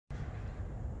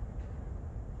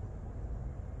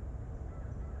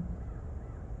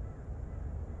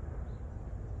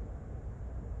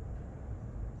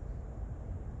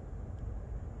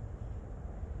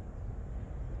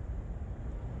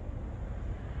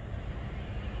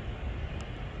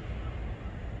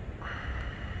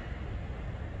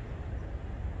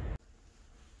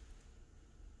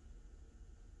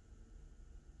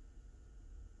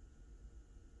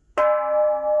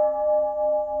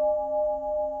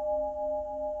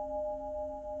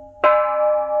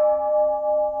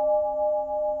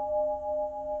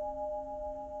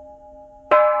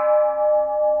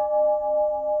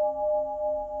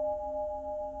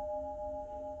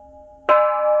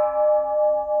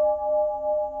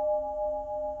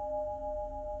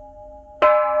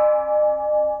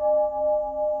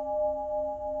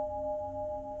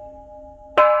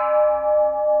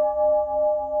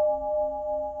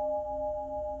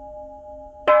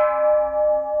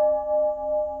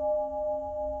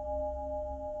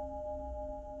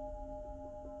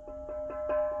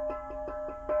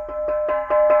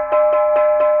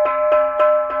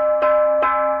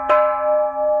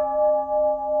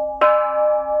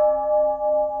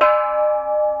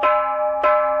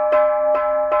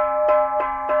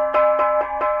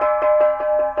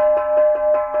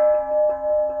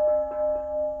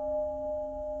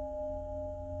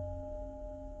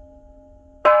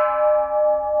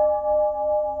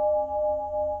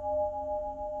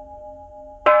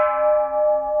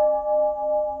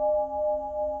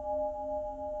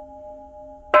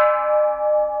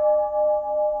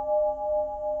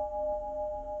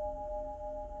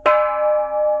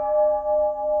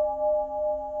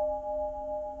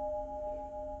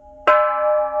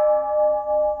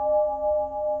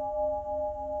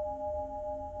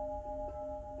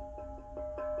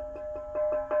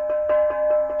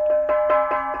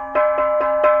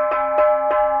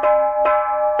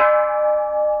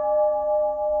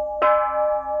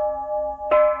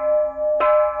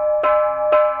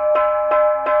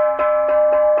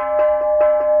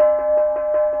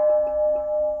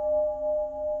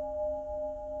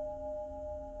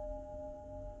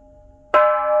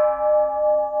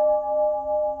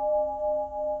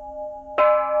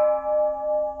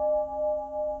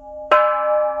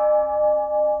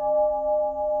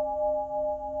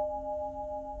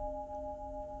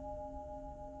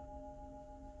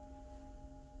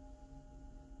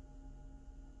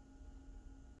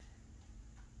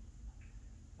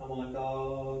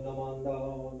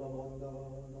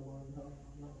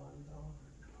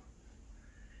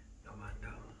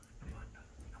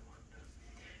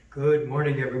Good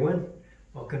morning, everyone.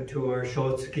 Welcome to our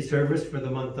Shotsuki service for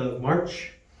the month of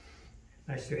March.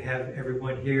 Nice to have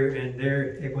everyone here and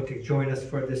they're able to join us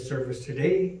for this service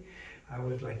today. I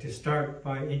would like to start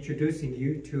by introducing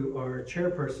you to our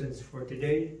chairpersons for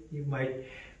today. You might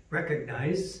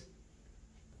recognize.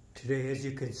 Today, as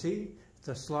you can see,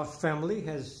 the Sloth family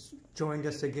has joined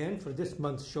us again for this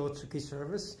month's Shotsuki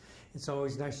service. It's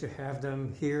always nice to have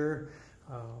them here.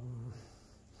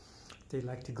 They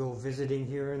like to go visiting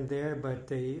here and there, but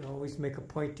they always make a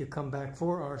point to come back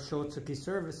for our Shotsuki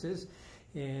services.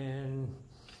 And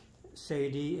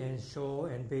Sadie and Sho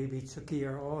and baby Tsuki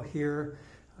are all here.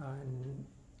 And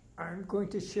I'm going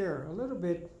to share a little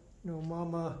bit.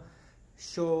 Mama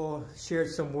Sho shared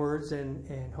some words,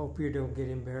 and hope you don't get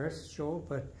embarrassed, Sho.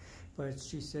 But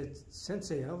she said,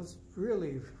 Sensei, I was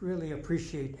really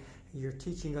appreciate your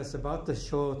teaching us about the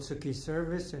Shotsuki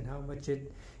service and how much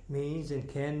it means and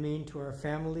can mean to our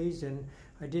families, and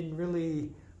I didn't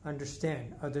really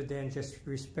understand other than just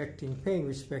paying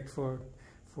respect for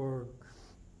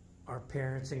our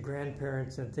parents and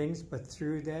grandparents and things, but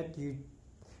through that you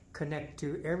connect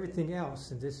to everything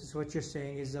else, and this is what you're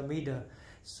saying is Amida.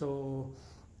 So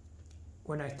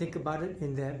when I think about it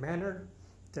in that manner,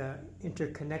 the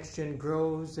interconnection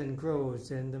grows and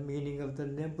grows, and the meaning of the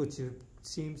Nembutsu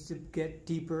seems to get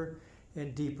deeper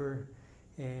and deeper.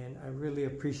 And I really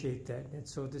appreciate that. And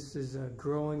so this is a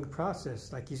growing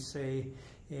process, like you say,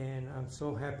 and I'm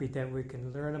so happy that we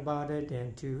can learn about it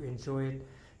and to enjoy it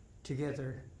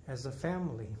together as a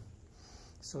family.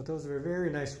 So those were very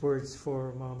nice words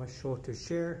for Mama Sho to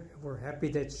share. We're happy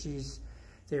that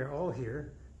they're all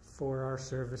here for our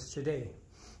service today.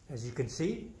 As you can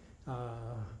see,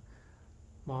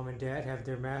 Mom and Dad have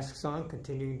their masks on,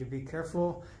 continuing to be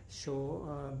careful.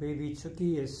 Baby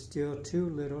Tsuki is still too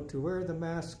little to wear the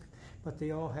mask, but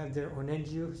they all have their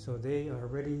onenju, so they are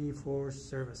ready for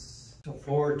service. So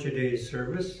for today's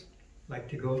service, I'd like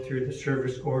to go through the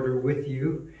service order with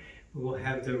you. We will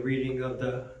have the reading of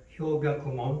the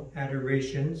Hyobyakumon,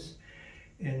 Adorations,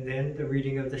 and then the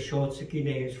reading of the Shotsuki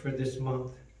names for this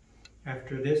month.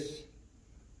 After this,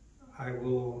 I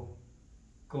will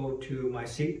go to my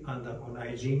seat on the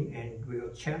Onaijin and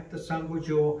we'll chant the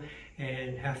Sambujo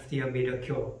and half the Amida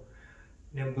Kyo.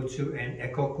 Nembutsu and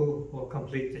Ekoku will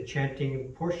complete the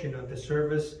chanting portion of the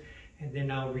service, and then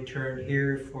I'll return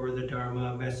here for the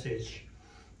Dharma message.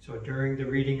 So during the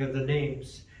reading of the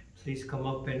names, please come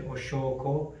up in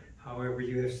Oshoko, however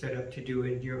you have set up to do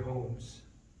in your homes.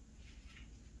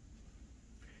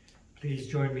 Please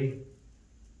join me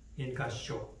in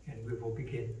Gassho, and we will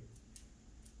begin.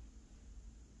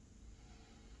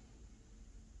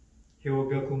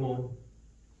 Hyobyakumon.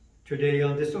 Today,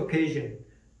 on this occasion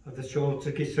of the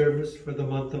Shotsuki service for the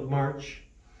month of March,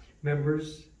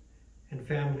 members and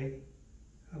family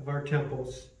of our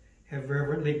temples have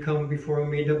reverently come before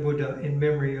Amida Buddha in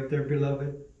memory of their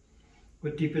beloved.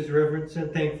 With deepest reverence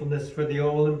and thankfulness for the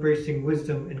all-embracing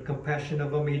wisdom and compassion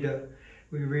of Amida,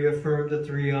 we reaffirm the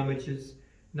three homages,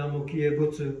 Namo Kie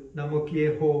Butsu, Namo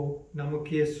Kie Ho, Namo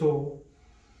Kie So.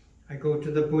 I go to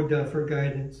the Buddha for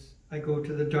guidance. I go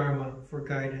to the Dharma for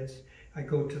guidance. I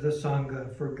go to the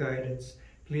Sangha for guidance.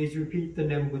 Please repeat the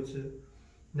Nembutsu.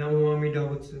 Namo Amida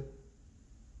Butsu.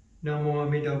 Namo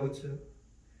Amida Butsu.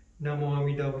 Namo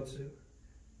Amida Butsu.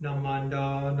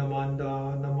 Namanda,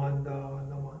 Namanda, Namanda,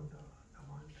 Namanda,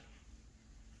 Namanda.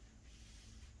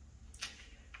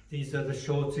 These are the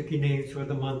Shotsuki names for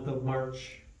the month of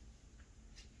March.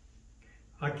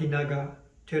 Akinaga,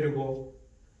 Teruo,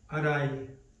 Arai,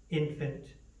 Infant,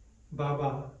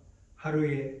 Baba,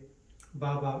 Haruye,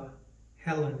 Baba,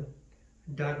 Helen,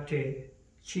 Date,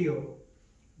 Chio,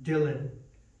 Dylan,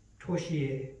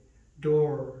 Toshie,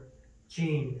 Dor,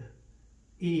 Jean,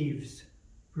 Eves,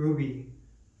 Ruby,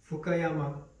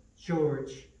 Fukayama,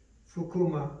 George,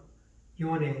 Fukuma,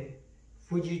 Yone,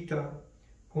 Fujita,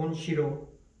 Gonshiro,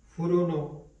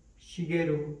 Furuno,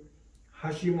 Shigeru,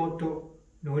 Hashimoto,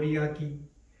 Noriaki,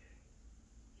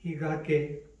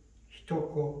 Higake,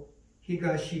 Hitoko,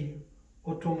 Higashi,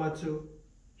 Otomatsu,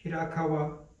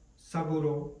 Hirakawa,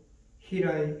 Saburo,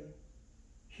 Hirai,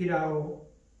 Hirao,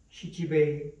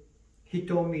 Shichibei,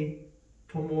 Hitomi,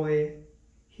 Tomoe,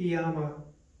 Hiyama,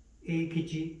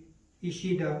 Eikichi,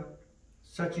 Ishida,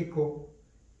 Sachiko,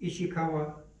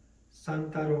 Ishikawa,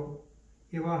 Santaro,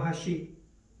 Iwahashi,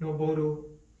 Noboru,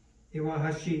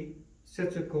 Iwahashi,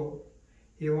 Setsuko,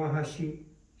 Iwahashi,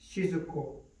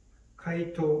 Shizuko,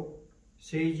 Kaito,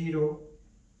 Seijiro,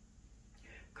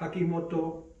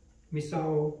 Kakimoto,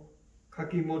 Misao,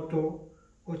 Kakimoto,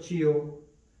 Ochio,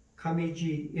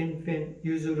 Kamiji, Infant,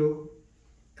 Yuzuru,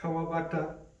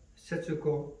 Kawabata,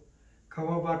 Setsuko,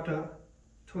 Kawabata,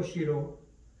 Toshiro,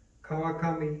 川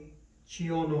上千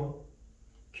代野、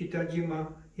北島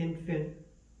インフェン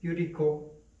ゆり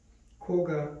子、古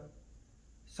賀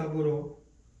三郎、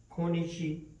小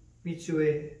西光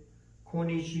恵、小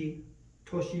西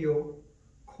俊夫、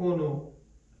河野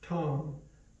トム、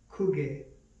公家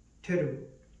照、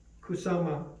草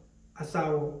間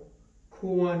浅尾、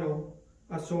桑野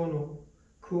浅野、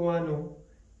桑野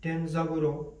伝三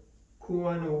郎、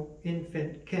桑野インフ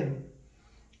ェント健、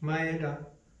前田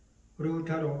ルー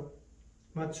太郎、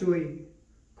松井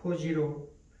小次郎、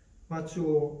松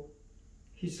尾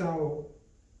久夫、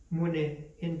宗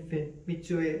インフェン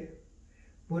ト三江、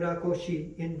村越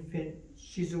インフェント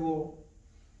静雄、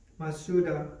増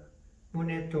田宗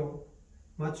人、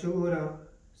松浦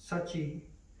幸、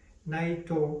内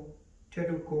藤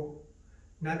照子、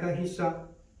長久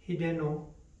秀野、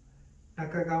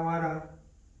中川原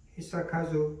久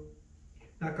和、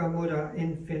中村イ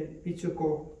ンフェント光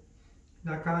子、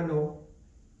中野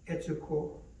悦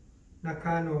子、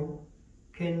中野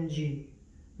健二、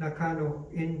中野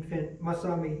インフェント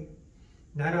正美、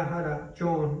奈良原ジョ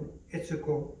ーン悦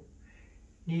子、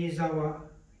新沢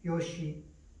義、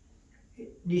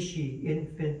西イン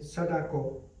フェント貞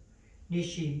子、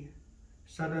西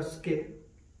貞介、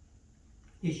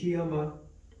石山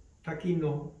滝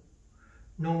野、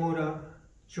野村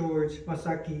ジョージ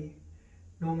正樹、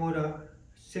野村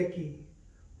関、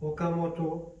岡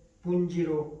本文次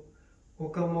郎、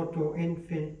岡本インフ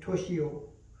ェント敏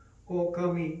夫、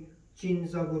狼仁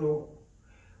三郎、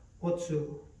小津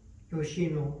吉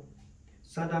野、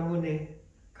貞宗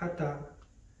片、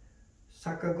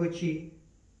坂口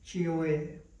千代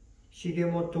江、重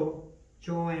本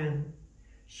上演、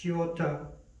塩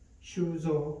田修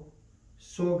造、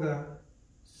曽我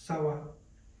沢、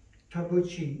田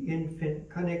淵インフェン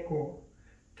金子、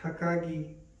高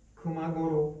木熊五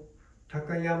郎、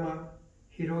高山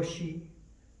博士、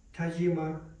田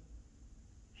島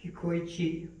彦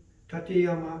一、立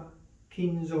山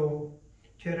金蔵、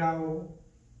寺尾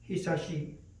久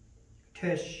志、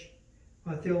テシ、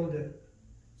マティルダ、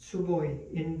坪井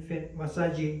インフェン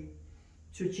正治、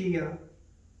土屋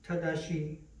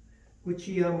正、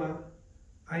内山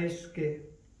愛介、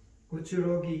うつ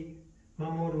ろぎ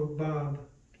守バーブ、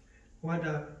和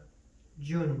田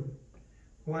淳、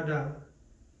和田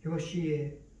義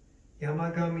恵、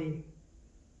山上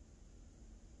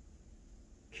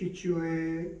吉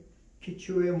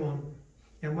右衛門、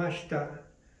山下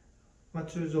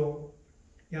松蔵、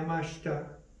山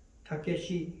下武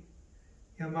史、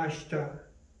山下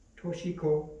敏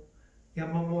子、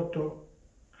山本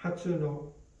初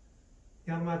野、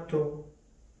大和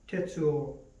哲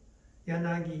夫、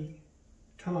柳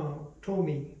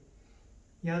富、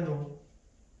矢野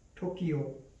時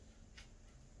夫。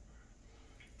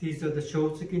These are the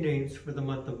Shotsuki names for the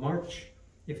month of March.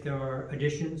 If there are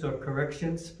additions or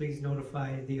corrections, please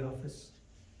notify the office.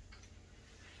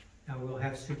 Now we'll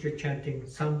have Sutra chanting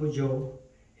Sanbujo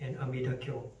and Amida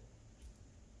Kyo.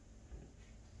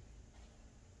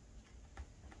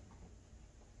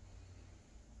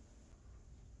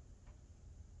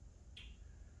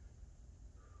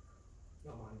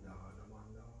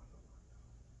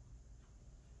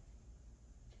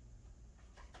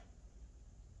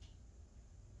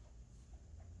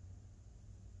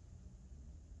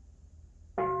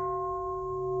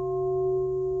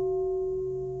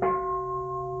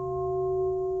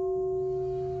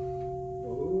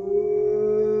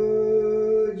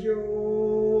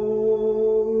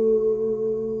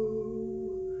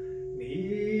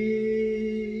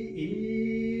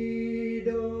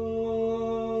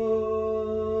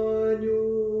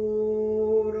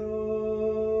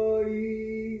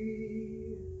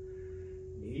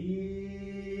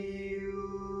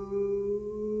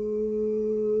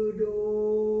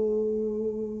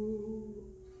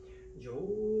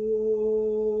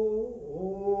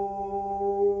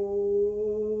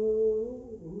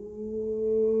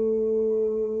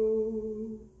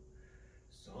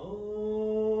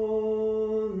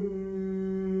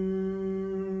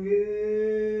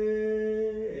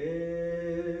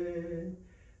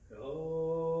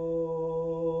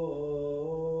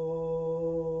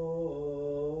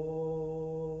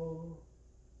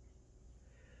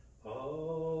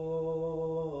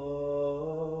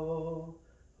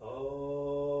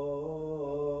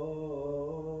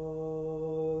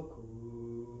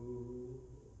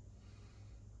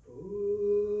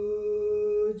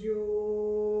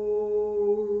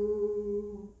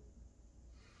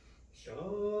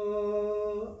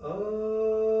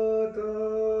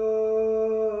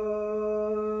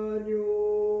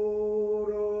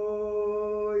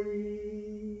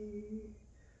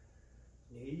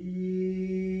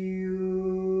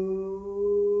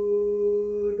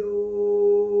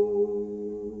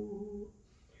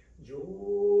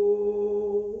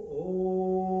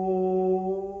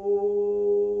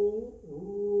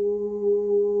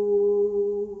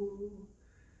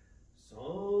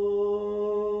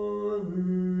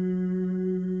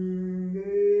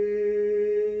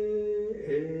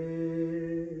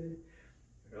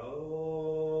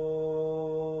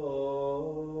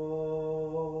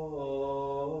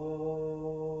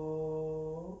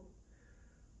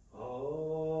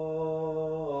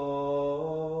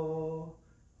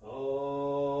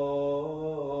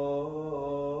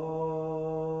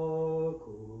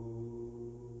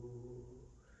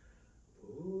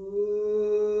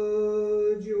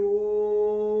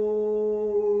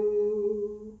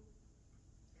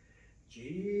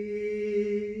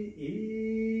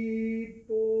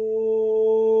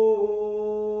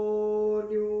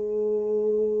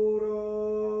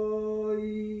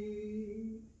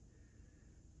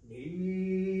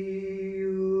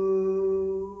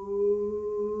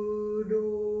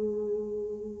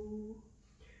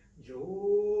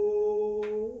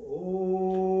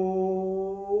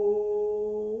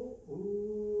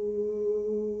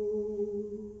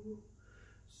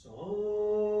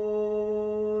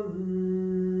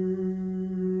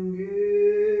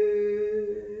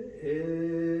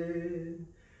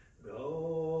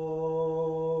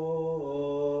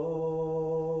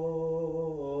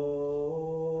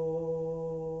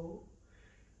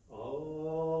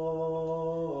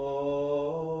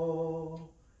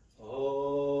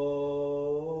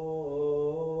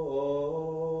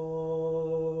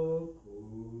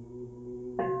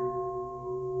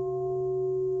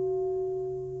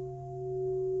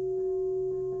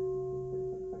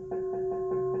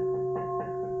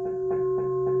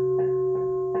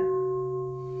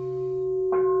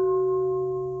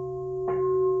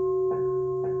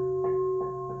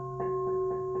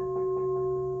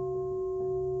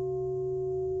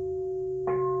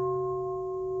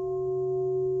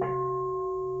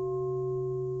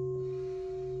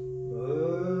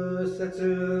 説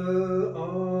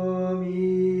阿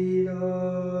弥陀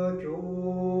経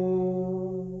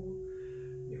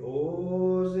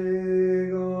行勢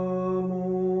が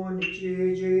も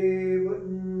日時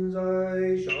分在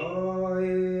社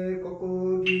営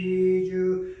国義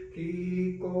従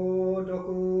気候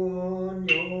独音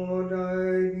如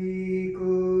来美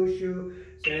空種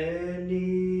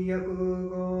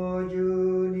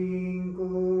1250人空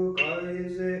海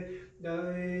勢大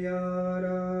や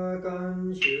らか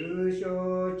ん修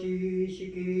正知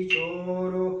識長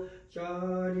老シ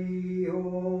ャリ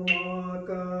ホマ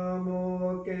カ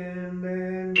モケン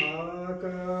レンマ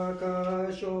カカ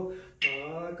ショ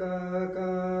マカ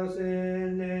カセ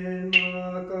ネン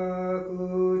マカ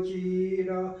クチ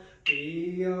ラ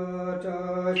ピヤ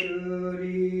タシュ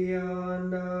リア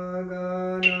ンダ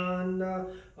ガナンダ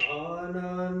ア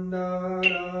ナンダ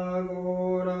ラ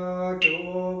ゴラキョ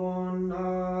ボン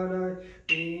ハライ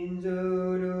ミンズ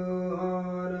ル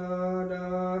ハラ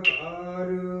ダカ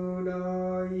ルダ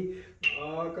イ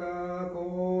マカ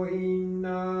コヒンナ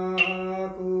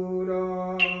ハクラ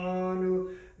ハヌ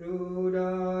ルダ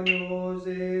ニョ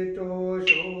ゼト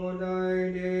初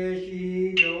代弟子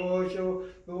行書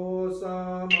ドサ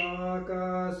マ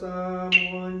カサ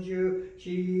モンジュシ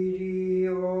リ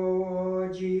オ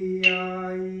ジ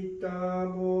アイタ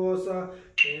ボサ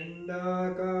ケンダ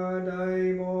カダ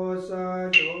イボサ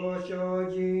上昇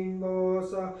人ボ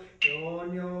サヨ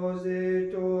ニョゼ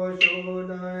ト初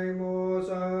代ボ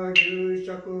サ牛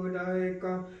尺大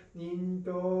官忍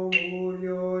と無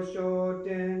料商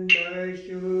店大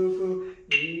修復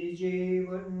理事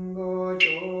文語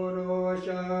長老シ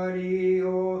リ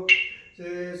オ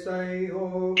世裁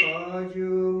法果十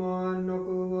万の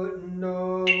運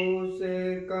動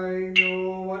世界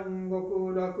妙万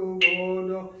極楽合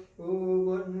道不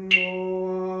分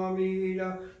語阿弥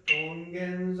陀本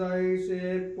現在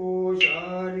説法シ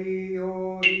ャリ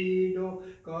オイド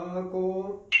過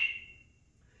去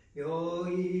よ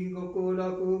い極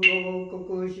楽合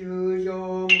国修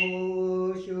上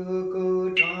無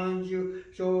宿短寿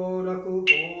小楽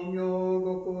光明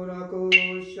極楽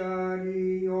シャ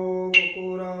リオ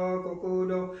極楽国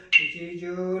土七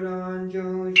十乱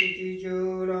順七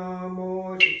十乱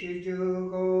も七十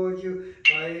五十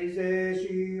改正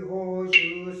司法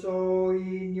修相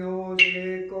異尿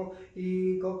税庫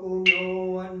異国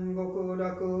妙案極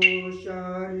楽シ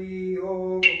ャリ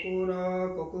オ極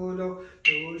楽国土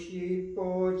七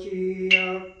法知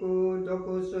薬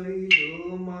毒水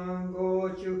十万五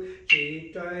種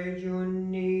死体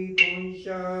順に根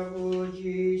社無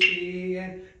事支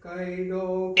援街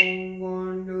道根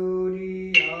言ル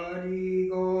リあり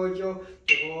五条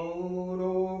上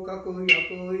老各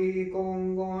薬医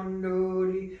根言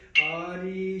ルリあ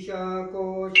り社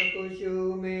交釈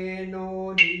衆名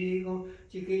の理言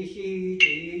直視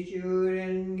地中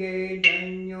連芸大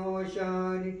名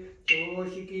者に常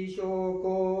識証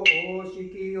拠王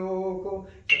式陽子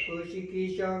釈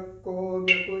式釈光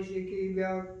白式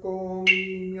白光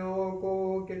微妙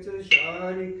高血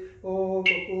者理王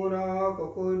国ら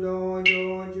国土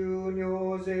上重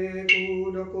尿税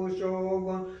空毒将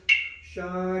軍シ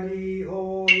ャリ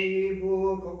法医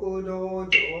部国土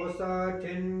調査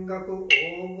天学黄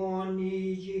金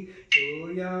二次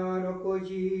昼夜六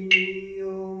時二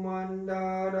万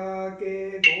だら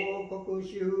け合国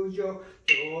修女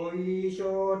上位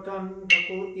小単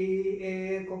各位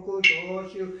英国長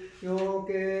州養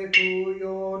鶏空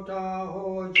用他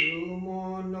方十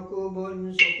門の区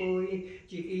分即位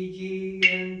直自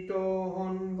演と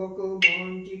本国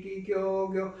本直教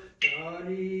業大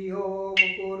利用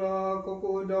国ら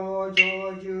国土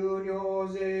上重尿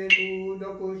税空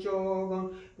毒将軍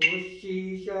物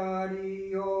資者利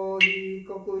用非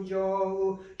国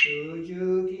上中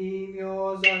重奇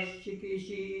妙雑式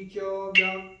市長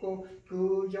白虎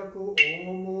空弱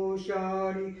大武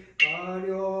者利下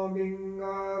領民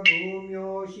が武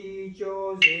名市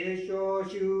長税商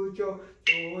州長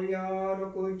長夜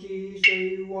六時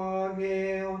水和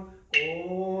下音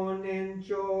高年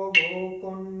長合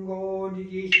根合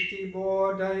力七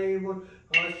宝大文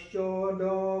発祥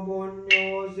道本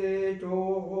尿税東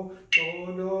方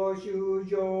東道修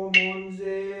上門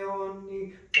税音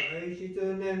に大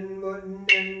質年分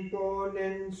年法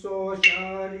年相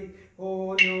者利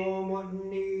法尿門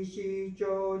に市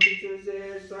長実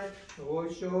税祭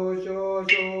東証少々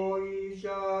医者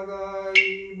が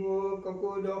異部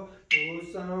国土無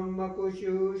三幕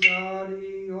州者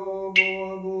利法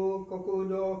合部国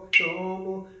土総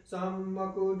務三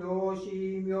幕同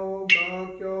士名画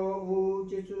教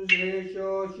実税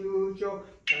商州長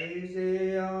大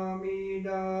勢阿弥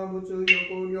陀仏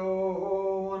力量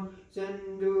法案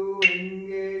Sendu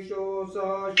enge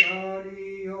shosa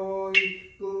shari yo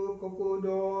iku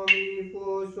kokudo mi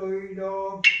fu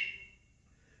soido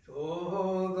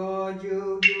shoga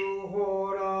jugyu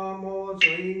hora mo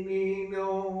soi mi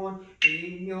myon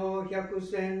inyo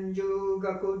hyakusen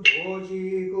jugaku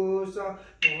doji gusa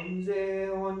nonze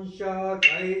onsha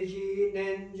daiji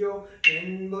nenjo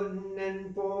nenbun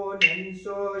nenpo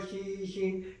nenso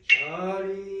shishin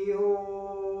shari yo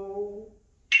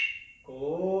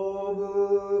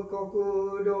Kobu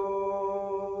kokudo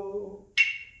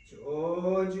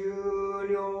choju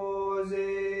ryoze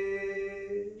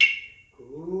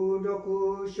kudoku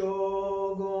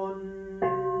shogun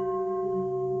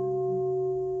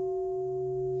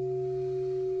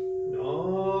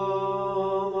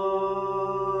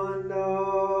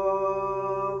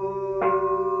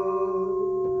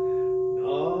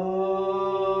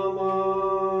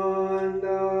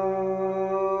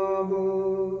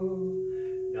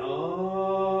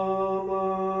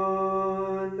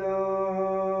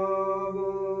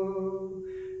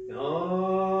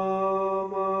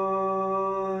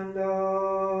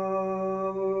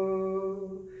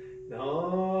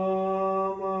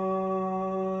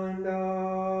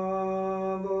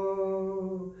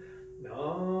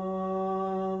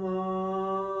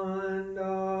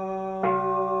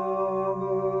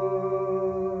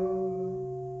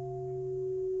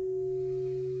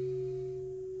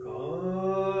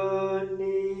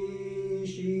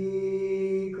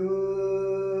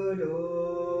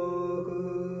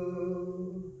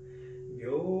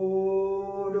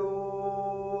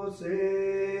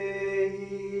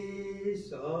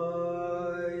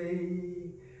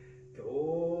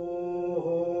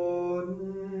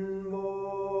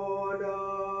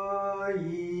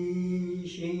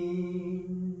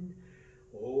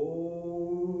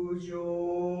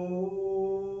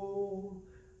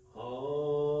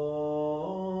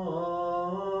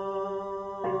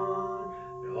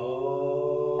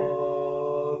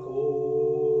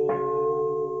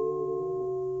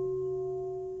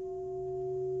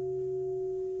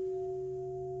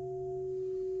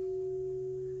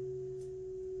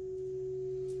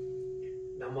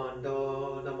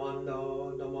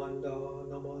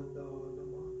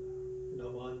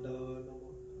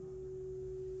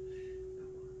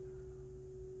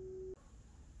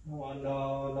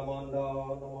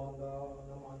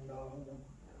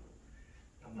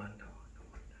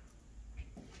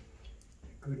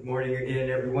Good morning again,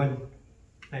 everyone.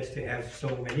 Nice to have so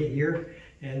many here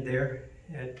and there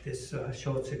at this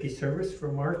Shotsuki service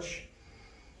for March.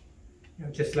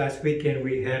 Just last weekend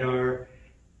we had our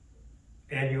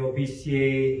annual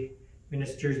BCA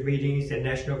ministers meetings and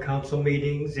national council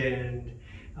meetings, and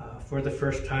for the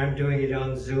first time doing it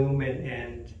on Zoom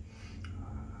and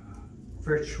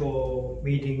virtual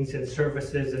meetings and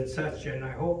services and such, and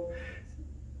I hope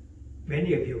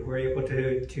many of you were able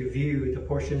to view the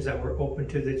portions that were open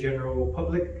to the general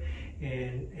public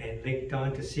and linked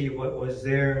on to see what was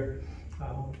there.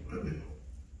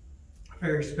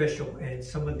 Very special, and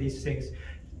some of these things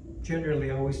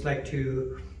generally I always like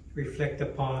to reflect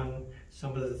upon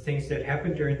some of the things that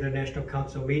happened during the National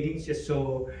Council meetings, just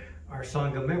so our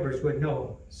Sangha members would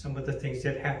know some of the things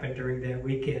that happened during that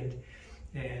weekend.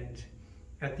 And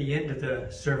at the end of the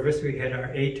service, we had our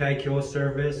Eitai Kyo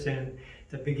service and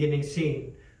the beginning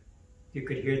scene. You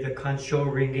could hear the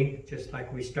kansho ringing, just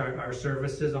like we start our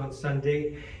services on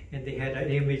Sunday. And they had an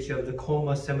image of the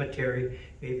Koma Cemetery.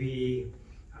 Maybe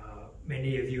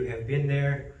many of you have been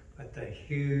there, but the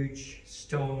huge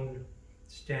stone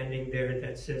standing there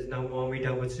that says Namo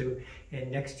Amida Kyo,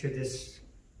 and next to this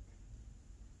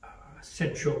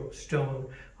central stone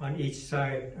on each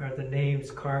side are the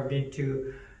names carved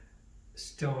into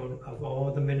stone of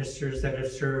all the ministers that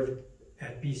have served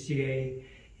at BCA.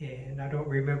 And I don't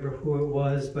remember who it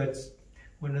was, but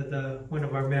one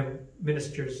of our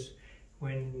ministers,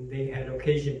 when they had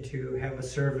occasion to have a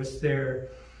service there,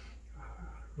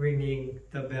 ringing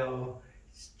the bell,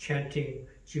 chanting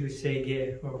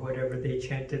Jusege or whatever they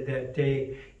chanted that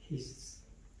day, he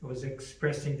was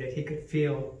expressing that he could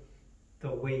feel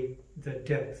the weight, the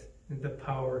depth, and the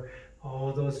power,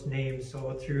 all those names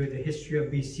all through the history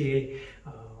of BCA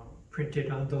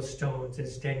printed on those stones, and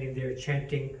standing there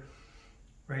chanting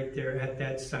right there at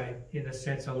that site, in a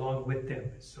sense, along with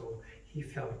them. So he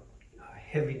felt a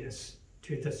heaviness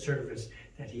to the service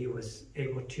that he was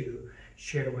able to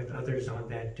share with others on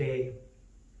that day.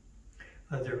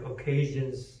 Other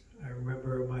occasions, I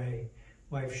remember my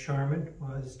wife Charmin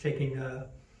was taking a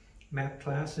map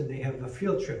class, and they have a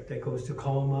field trip that goes to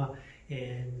Kalma,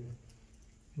 and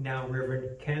now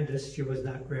Reverend Candace, she was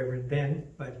not Reverend then,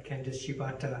 but Candace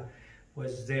Shibata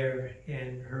was there,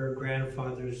 and her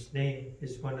grandfather's name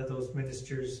is one of those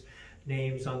ministers'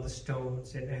 names on the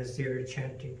stones, and as they're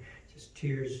chanting, just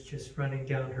tears just running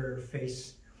down her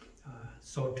face,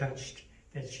 so touched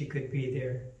that she could be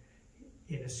there,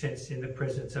 in a sense, in the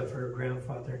presence of her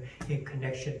grandfather, in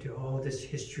connection to all this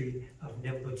history of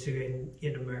Nembutsu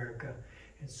in America.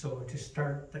 And so to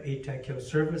start the Eitai Kyo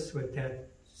service with that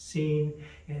scene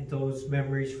and those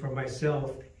memories for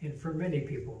myself and for many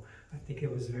people, I think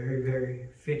it was very, very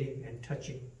fitting and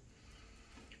touching.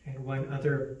 And one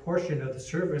other portion of the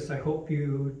service, I hope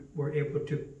you were able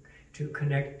to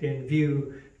connect and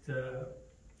view the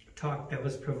talk that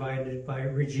was provided by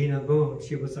Regina Boone.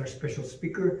 She was our special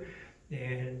speaker.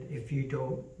 And if you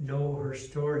don't know her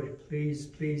story,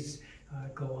 please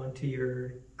go onto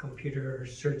your computer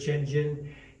search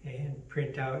engine and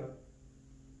print out,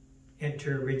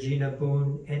 enter Regina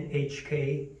Boone,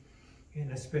 NHK,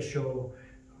 in a special,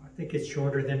 I think it's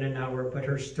shorter than an hour, but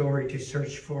her story to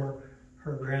search for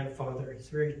her grandfather. It's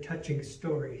a very touching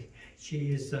story.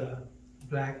 She is a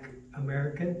Black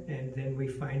American, and then we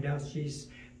find out she's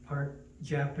part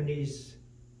Japanese.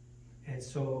 And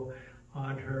so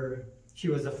on her, she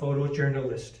was a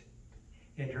photojournalist,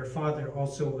 and her father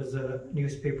also was a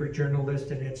newspaper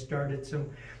journalist and had started some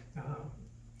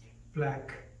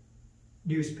Black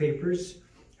newspapers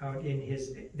out in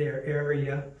their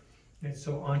area. And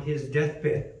so on his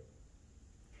deathbed,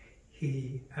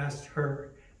 he asked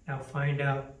her, now find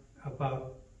out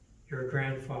about your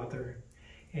grandfather.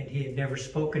 And he had never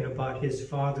spoken about his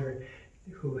father,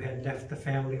 who had left the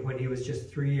family when he was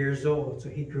just 3 years old. So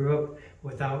he grew up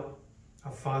without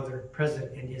a father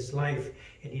present in his life,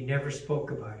 and he never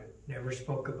spoke about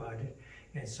it,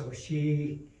 And so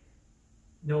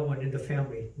no one in the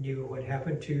family knew what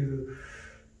happened to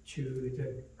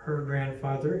her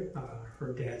grandfather,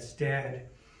 her dad's dad.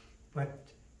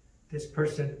 But this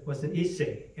person was an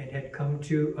Issei and had come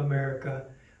to America.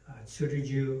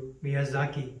 Tsuruju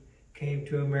Miyazaki came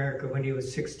to America when he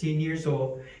was 16 years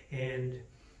old and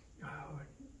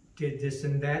did this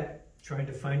and that, trying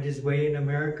to find his way in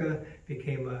America,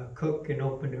 became a cook and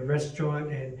opened a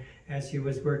restaurant. And as he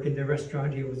was working the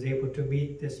restaurant, he was able to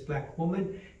meet this Black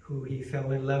woman who he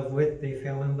fell in love with. They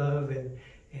fell in love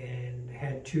and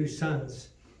had 2 sons.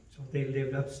 So they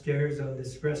lived upstairs on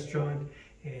this restaurant,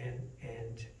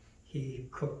 and he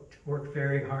worked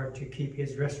very hard to keep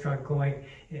his restaurant going.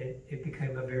 It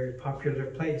became a very popular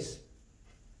place.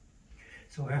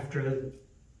 So after the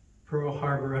Pearl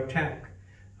Harbor attack,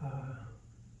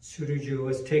 Tsuruju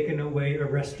was taken away,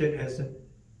 arrested as an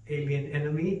alien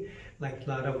enemy, like a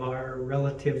lot of our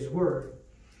relatives were.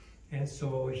 And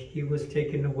so he was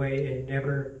taken away and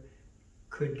never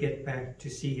could get back to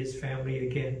see his family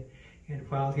again. And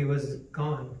while he was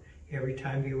gone, every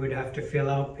time he would have to fill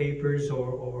out papers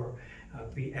or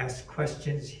be asked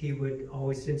questions, he would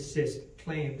always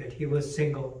claim that he was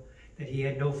single, that he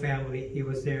had no family, he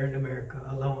was there in America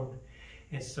alone.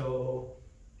 And so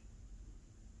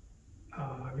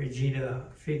Regina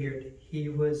figured he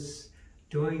was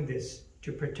doing this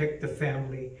to protect the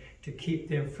family, to keep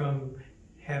them from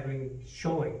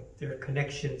showing their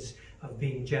connections of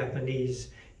being Japanese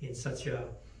in such a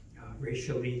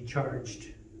racially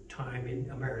charged time in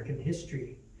American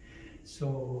history.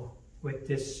 So with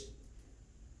this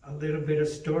a little bit of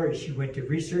story, she went to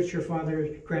research her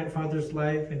grandfather's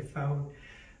life and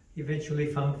eventually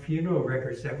found funeral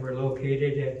records that were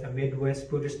located at the Midwest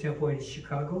Buddhist Temple in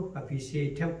Chicago, a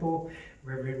BCA temple.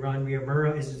 Reverend Ron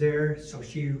Miyamura is there, so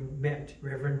she met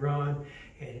Reverend Ron,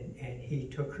 and he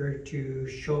took her to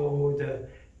show the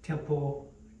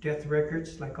temple death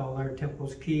records, like all our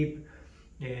temples keep,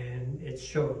 and it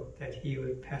showed that he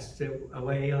had passed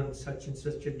away on such and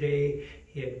such a day.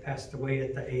 He had passed away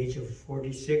at the age of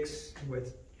 46,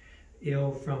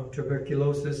 ill from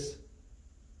tuberculosis.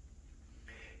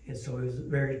 And so it was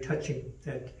very touching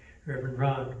that Reverend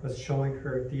Ron was showing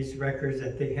her these records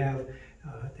that they have,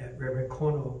 that Reverend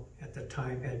Kono at the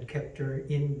time had kept her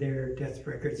in their death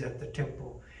records at the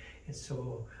temple. And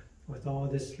so with all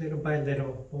this, little by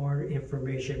little, more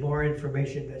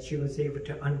information that she was able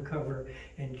to uncover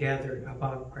and gather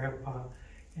about Grandpa.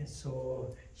 And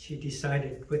so she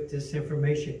decided with this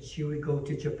information, she would go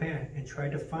to Japan and try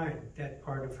to find that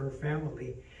part of her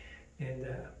family. And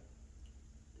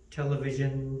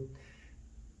television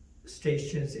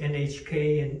stations,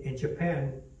 NHK in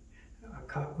Japan,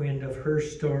 caught wind of her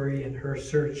story and her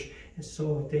search, and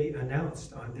so they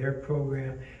announced on their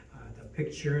program the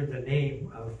picture and the name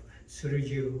of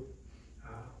Tsuruju,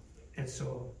 and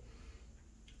so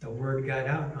the word got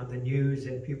out on the news,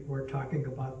 and people were talking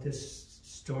about this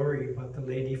story about the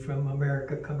lady from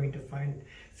America coming to find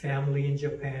family in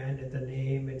Japan and the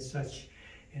name and such.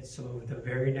 And so the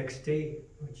very next day,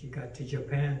 when she got to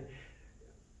Japan,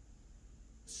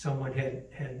 someone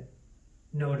had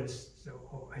noticed,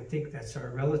 so I think that's our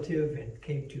relative, and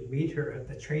came to meet her at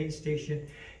the train station.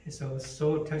 And so it was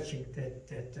so touching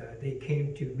that they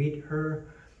came to meet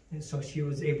her, and so she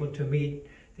was able to meet,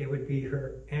 they would be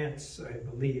her aunts, I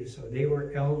believe. So they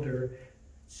were elder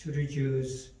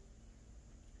Tsuruju's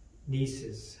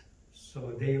nieces.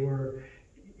 So they were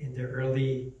in their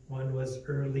one was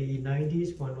early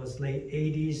 90s, one was late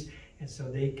 80s, and so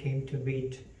they came to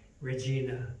meet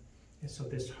Regina. And so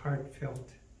this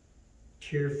heartfelt,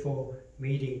 tearful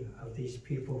meeting of these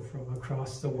people from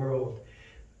across the world.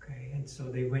 Okay, and so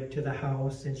they went to the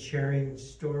house and sharing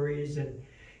stories,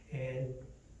 and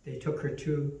they took her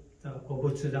to the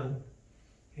Obutsudan,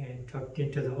 and tucked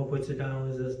into the Obutsudan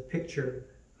was a picture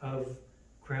of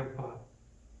Grandpa.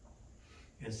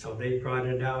 And so they brought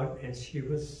it out, and she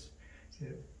was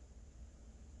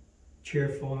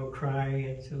tearful and crying,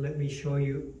 and said, "Let me show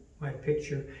you my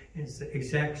picture." And it's the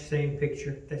exact same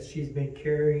picture that she's been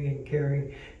carrying and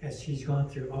carrying as she's gone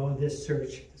through all of this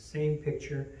search. The same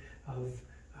picture of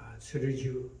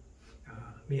Tsuruju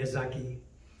Miyazaki.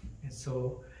 And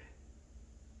so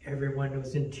everyone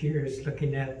was in tears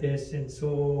looking at this, and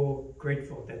so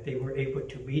grateful that they were able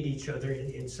to meet each other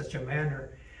in such a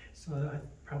manner. So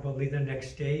probably the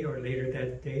next day or later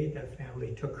that day, the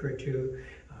family took her to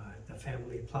the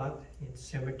family plot in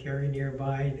cemetery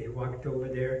nearby. They walked over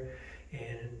there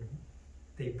and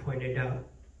they pointed out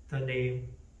the name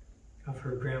of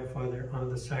her grandfather on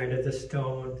the side of the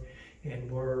stone, and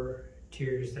more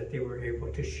tears that they were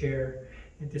able to share.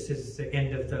 And this is the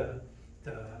end of the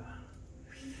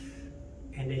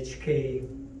NHK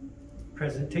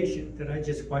presentation that I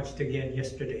just watched again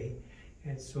yesterday.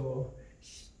 And so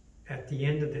at the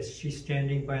end of this, she's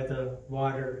standing by the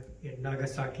water in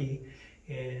Nagasaki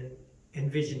and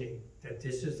envisioning that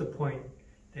this is the point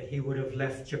that he would have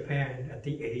left Japan at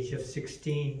the age of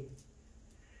 16.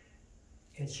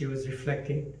 And she was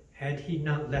reflecting, had he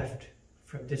not left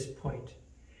from this point,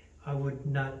 I would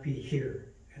not be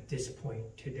here at this point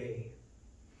today.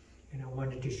 And I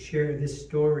wanted to share this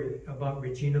story about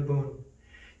Regina Boone,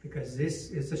 because this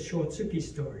is a Shotsuki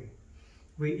story.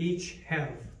 We each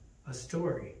have a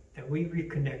story that we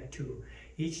reconnect to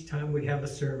each time we have a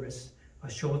service, a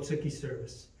Shotsuki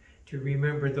service, to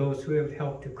remember those who have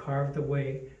helped to carve the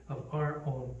way of our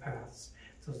own paths.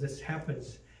 So this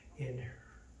happens in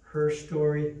her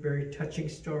story, very touching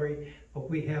story, but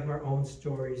we have our own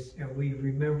stories, and we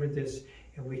remember this,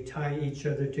 and we tie each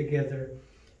other together.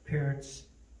 Parents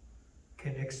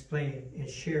can explain and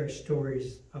share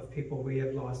stories of people we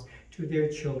have lost to their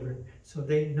children, so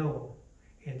they know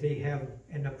and they have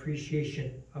an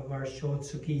appreciation of our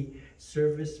Shotsuki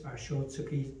service, our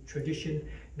Shotsuki tradition.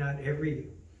 Not every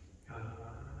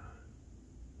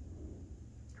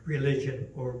religion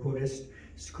or Buddhist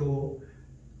school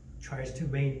tries to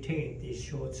maintain these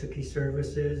Shotsuki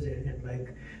services, and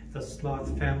like the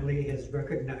Sloth family has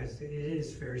recognized, it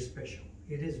is very special.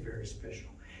 It is very special.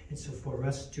 And so for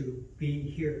us to be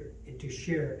here and to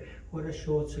share what a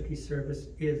Shotsuki service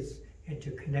is, and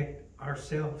to connect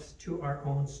ourselves to our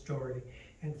own story,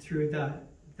 and through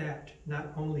that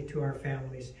not only to our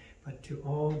families, but to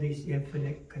all these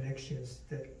infinite connections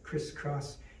that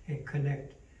crisscross and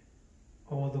connect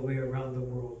all the way around the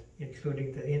world,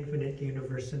 including the infinite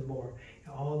universe and more.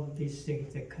 And all of these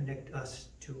things that connect us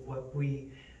to what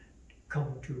we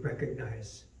come to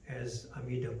recognize as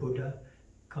Amida Buddha,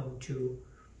 come to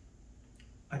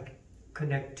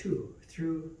connect to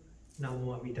through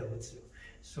Namo Amida Butsu.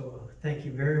 So thank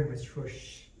you very much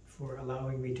for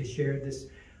allowing me to share this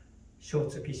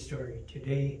Shotsuki story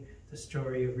today, the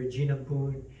story of Regina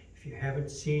Boone. If you haven't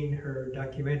seen her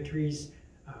documentaries,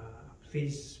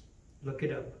 please look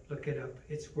it up. Look it up.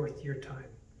 It's worth your time.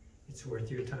 It's worth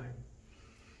your time.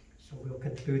 So we'll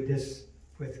conclude this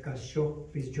with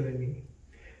Gassho. Please join me.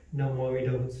 Namo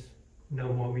Amida Butsu.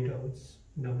 Namo Amida Butsu.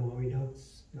 Namo Amida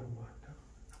Butsu. Namo Amida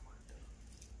Butsu.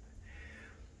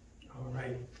 All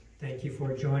right. Thank you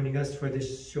for joining us for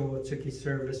this Shotsuki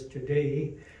service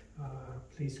today.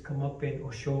 Please come up in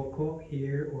Oshoko,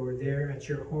 here or there at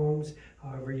your homes,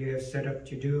 however you have set up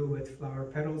to do, with flower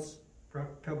petals,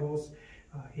 pebbles,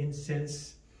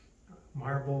 incense,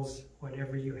 marbles,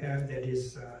 whatever you have that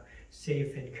is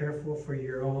safe and careful for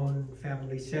your own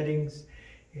family settings.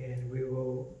 And we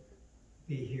will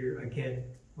be here again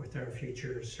with our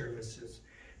future services.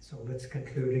 So let's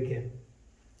conclude again.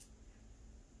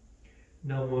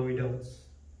 Namo Amida Butsu,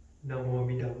 Namo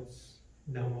Amida Butsu,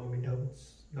 Namo Amida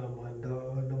Butsu, Namanda,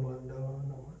 Namanda,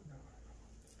 Namanda.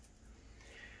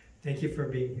 Thank you for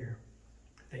being here.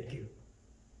 Thank you.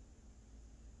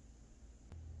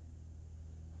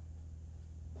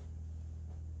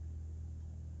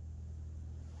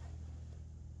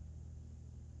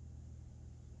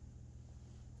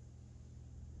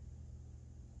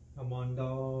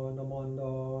 Namanda,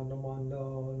 namanda,